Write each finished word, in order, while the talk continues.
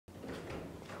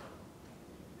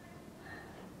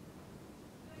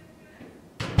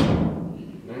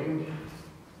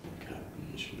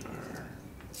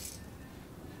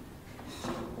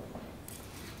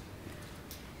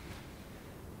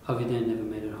Have you then never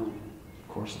made it home? Of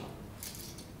course not.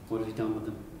 What have you done with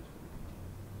them?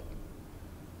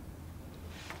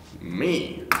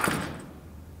 Me?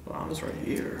 Well, I was right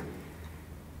here.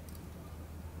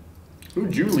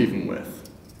 Who'd you leave him with?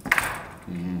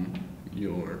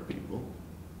 Your people.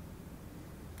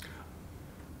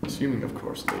 Assuming, of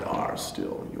course, they are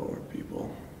still your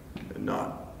people, and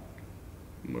not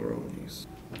Moroni's.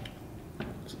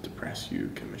 Does it depress you,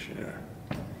 Commissioner,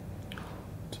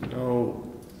 to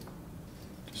know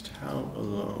just how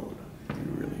alone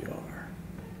you really are?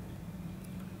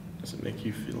 Does it make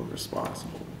you feel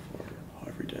responsible for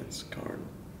Harvey Dent's current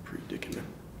predicament?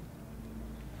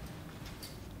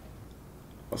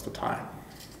 What's the time?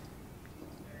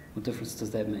 What difference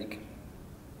does that make?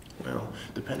 Well,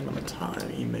 depending on the time,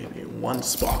 he may be in one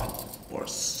spot or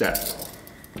several.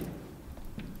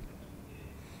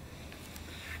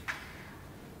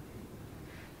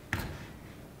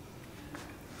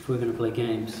 If we're gonna play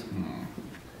games,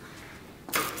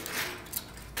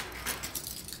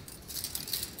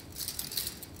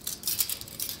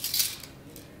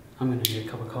 I'm gonna need a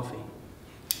cup of coffee.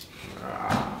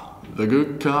 The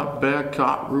good cop, bad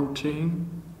cop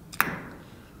routine?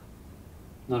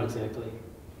 Not exactly.